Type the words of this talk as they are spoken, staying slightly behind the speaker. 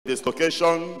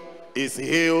location is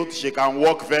healed. She can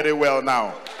walk very well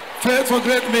now. Faith for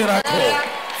great miracle.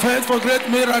 Faith for great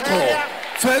miracle.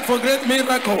 Faith for great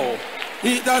miracle.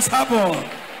 It has happened.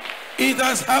 It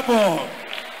has happened.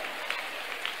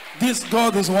 This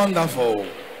God is wonderful.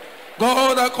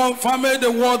 God that confirmed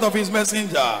the word of his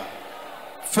messenger.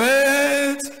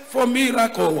 Faith for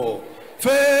miracle.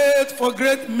 Faith for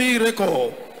great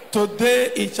miracle.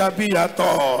 Today it shall be at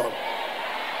all.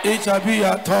 It shall be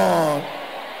at all.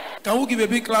 Can we give a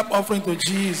big clap offering to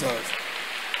Jesus?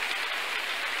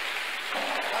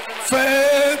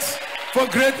 Faith for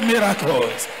great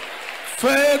miracles.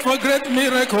 Faith for great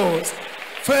miracles.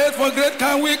 Faith for great.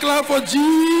 Can we clap for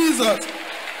Jesus?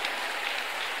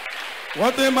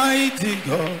 What a mighty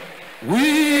God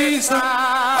we serve.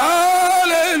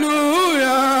 Hallelujah.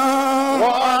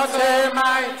 What a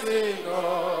mighty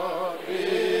God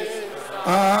we serve.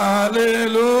 Hallelujah.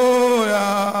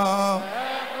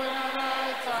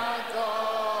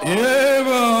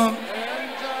 Heaven.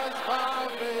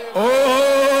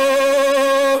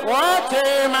 Oh, what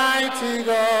a mighty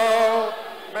God.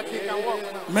 But he can walk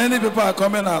now. Many people are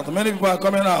coming out. Many people are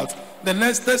coming out. The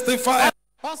next testify.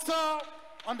 Pastor,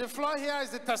 on the floor here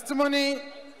is the testimony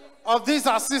of this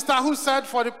our sister who said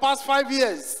for the past 5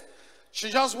 years, she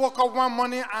just woke up one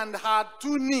morning and had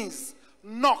 2 knees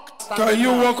knocked. Can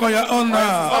you walk on your own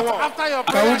now? But after your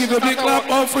Can prayer, we give a big clap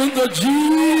offering to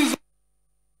Jesus?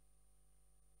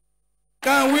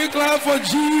 Can we clap for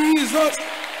Jesus?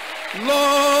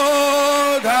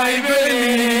 Lord, I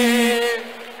believe.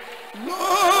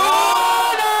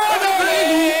 Lord, I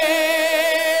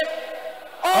believe.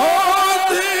 All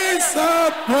things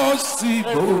are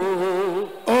possible.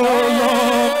 Oh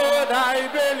Lord, I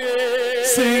believe.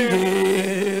 sing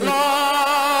it.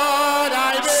 Lord,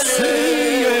 I believe.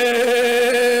 Sing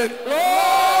it.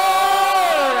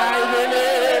 Lord, I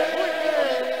believe.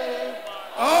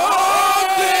 All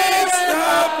things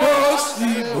are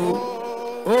possible.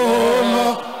 Oh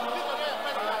Lord,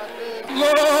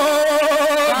 Lord,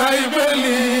 I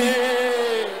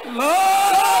believe.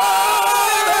 Lord,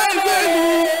 I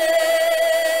believe.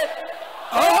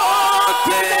 All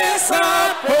things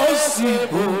are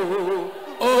possible.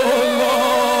 Oh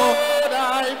Lord, I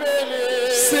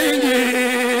believe. sing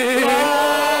it.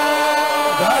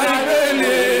 Lord, I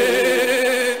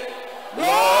believe.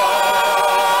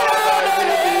 Lord, I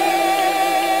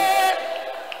believe.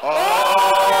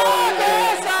 All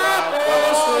things are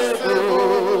possible.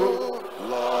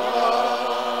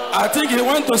 I think he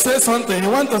wants to say something. He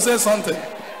wants to say something.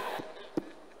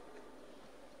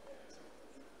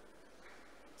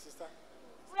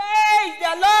 Praise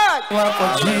the Lord. Clap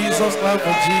for Jesus. Clap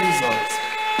for Jesus.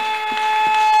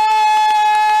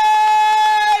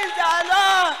 Praise the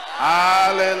Lord.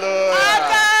 Hallelujah.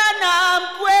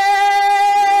 Akanamkwe.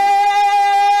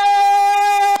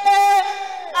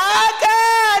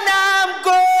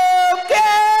 Akanamkoke.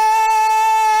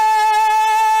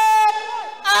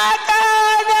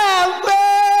 Akanamkwe.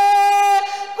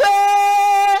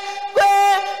 Kwe.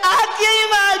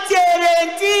 Akima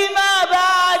terentima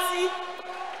basi.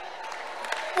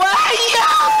 Waya!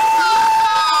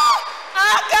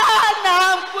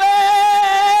 Akanamkwe.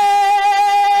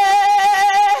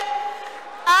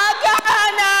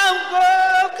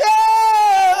 Akanamkoke.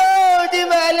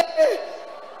 Dimale.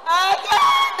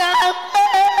 Akanamkwe.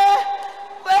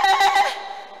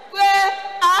 Kwe.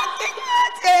 Akima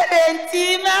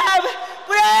terentima.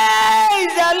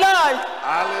 Praise the Lord.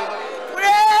 Hallelujah.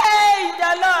 Praise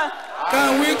the Lord.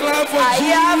 Can we clap for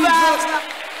Jesus?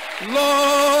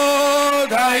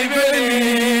 Lord, I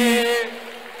believe.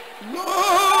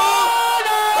 Lord, I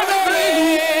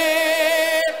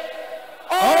believe.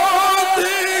 All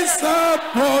things are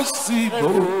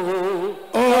possible.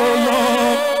 Oh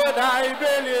Lord, I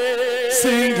believe.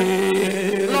 sing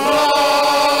it.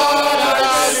 Lord, I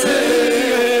Sing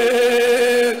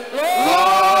it.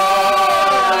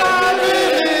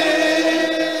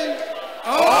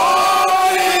 All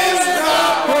things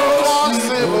are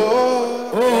possible.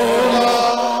 Oh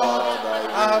Lord,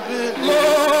 I believe.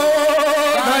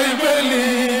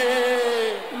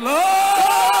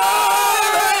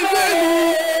 Lord, I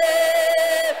believe.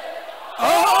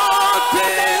 All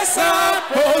things are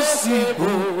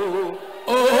possible.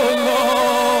 Oh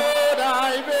Lord, I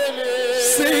believe.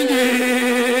 sing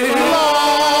it.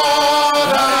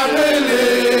 Lord, I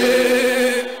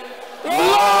believe.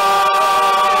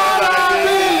 Lord, I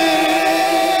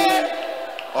believe.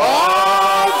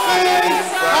 All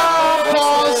things are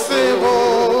possible.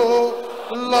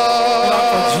 Lord, Clap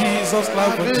for Jesus,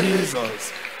 clap for Jesus.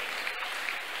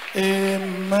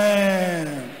 Amen.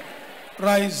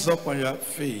 Rise up on your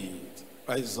feet.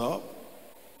 Rise up.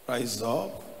 Rise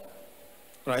up.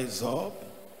 Rise up.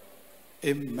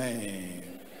 Amen.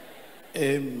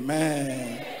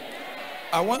 Amen.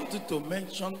 I want you to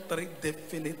mention 3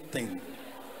 definite things.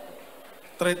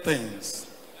 3 things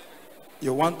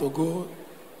you want to go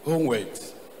home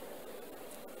with.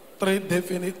 3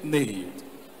 definite needs.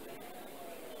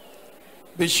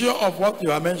 Be sure of what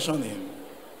you are mentioning.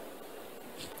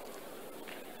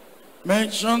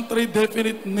 Mention 3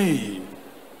 definite needs.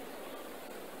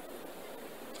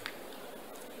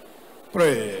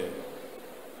 Pray.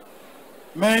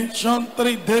 Mention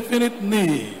 3 definite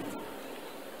needs.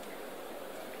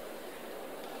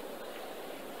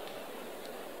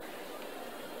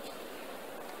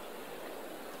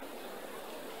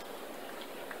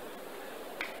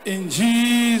 In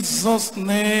Jesus'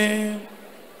 name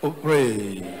we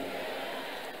pray.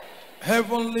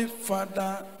 Heavenly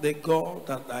Father, the God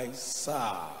that I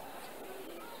serve,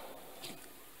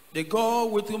 the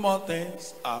God with whom all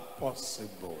things are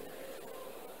possible.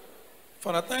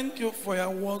 Father, thank you for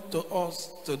your word to us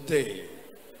today.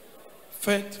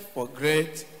 Faith for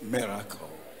great miracle.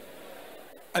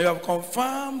 I have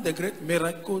confirmed the great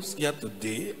miracles here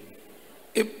today.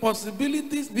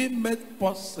 Impossibilities being made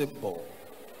possible.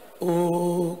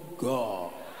 Oh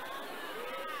God,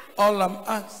 all I'm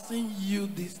asking you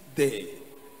this day,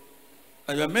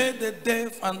 that you have made the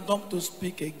deaf and dumb to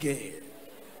speak again,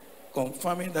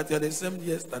 confirming that you are the same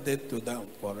yesterday, today,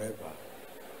 and forever.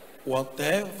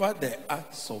 Whatever they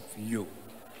ask of you,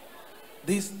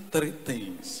 these 3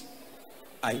 things,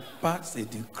 I pass a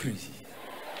decree.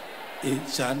 It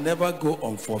shall never go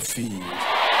unfulfilled.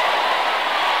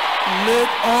 Let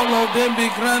all of them be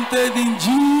granted in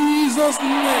Jesus'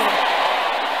 name.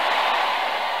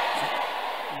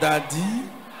 Daddy,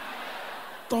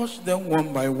 touch them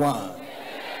one by one.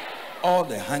 All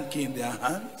the hanky in their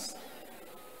hands,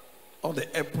 all the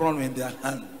apron in their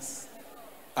hands.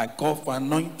 I call for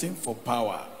anointing for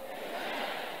power,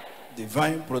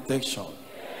 divine protection,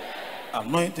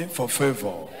 anointing for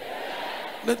favor.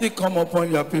 Let it come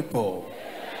upon your people.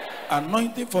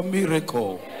 Anointing for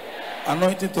miracle,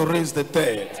 anointing to raise the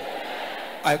dead.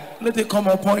 Let it come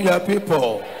upon your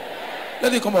people.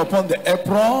 Let it come upon the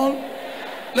apron.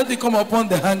 Let it come upon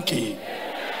the hanky.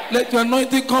 Let your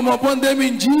anointing come upon them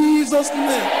in Jesus'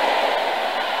 name.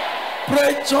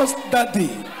 Precious Daddy,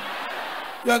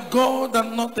 you are God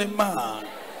and not a man.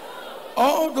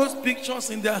 All those pictures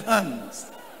in their hands,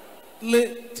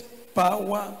 let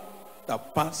power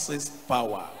that passes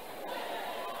power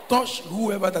touch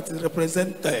whoever that is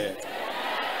represented.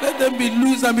 Let them be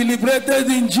loose and be liberated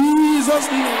in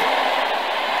Jesus' name.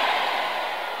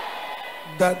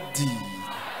 Daddy,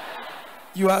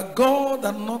 you are God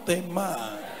and not a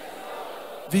man.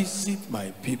 Visit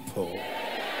my people.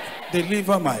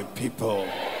 Deliver my people.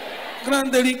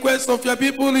 Grant the request of your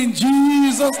people in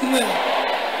Jesus' name.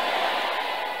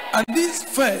 And this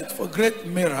faith for great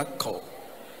miracle,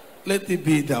 let it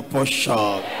be their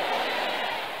portion.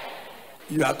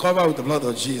 You are covered with the blood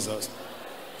of Jesus.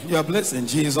 You are blessed in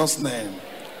Jesus' name.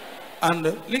 And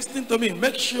listen to me,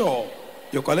 make sure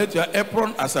you collect your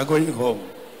apron as you are going home.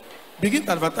 Begin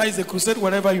to advertise the crusade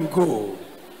wherever you go.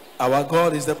 Our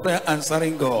God is the prayer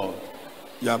answering God.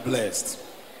 You are blessed.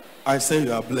 I say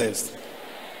you are blessed.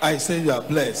 I say you are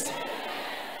blessed.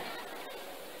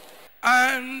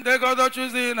 And the God of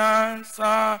choosing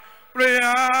answer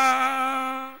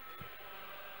prayer.